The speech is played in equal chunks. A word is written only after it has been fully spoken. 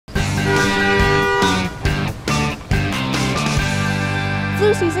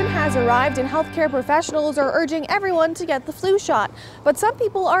has arrived and healthcare professionals are urging everyone to get the flu shot. But some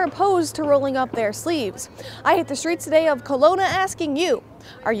people are opposed to rolling up their sleeves. I hit the streets today of Kelowna asking you,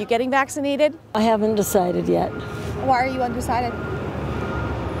 are you getting vaccinated? I haven't decided yet. Why are you undecided?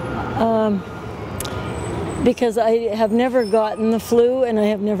 Because I have never gotten the flu and I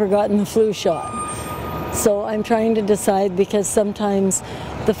have never gotten the flu shot. So I'm trying to decide because sometimes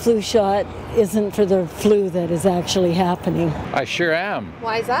the flu shot isn't for the flu that is actually happening. I sure am.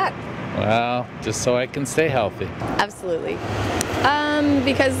 Why is that? Well, just so I can stay healthy. Absolutely.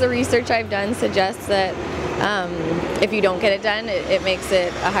 Because the research I've done suggests that if you don't get it done, it makes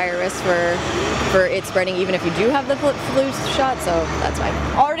it a higher risk for it spreading even if you do have the flu shot, so that's why.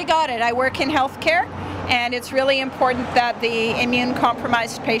 Already got it. I work in healthcare, and it's really important that the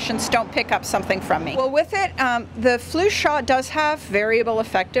immune-compromised patients don't pick up something from me. Well, with it, the flu shot does have variable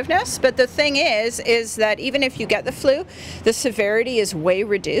effectiveness, but the thing is that even if you get the flu, the severity is way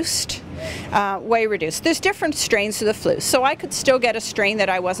reduced. There's different strains of the flu, so I could still get a strain that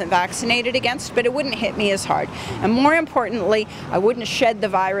I wasn't vaccinated against, but it wouldn't hit me as hard. And more importantly, I wouldn't shed the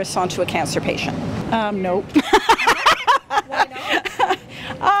virus onto a cancer patient. Nope. Why not?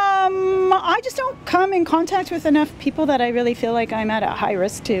 I just don't come in contact with enough people that I really feel like I'm at a high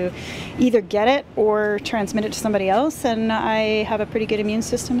risk to either get it or transmit it to somebody else, and I have a pretty good immune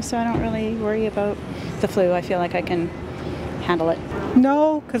system, so I don't really worry about the flu. I feel like I can handle it.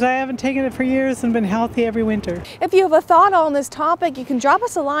 No, because I haven't taken it for years and been healthy every winter. If you have a thought on this topic, you can drop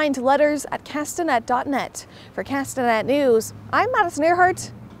us a line to letters@castanet.net. For Castanet News, I'm Madison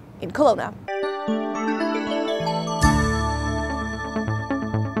Earhart in Kelowna.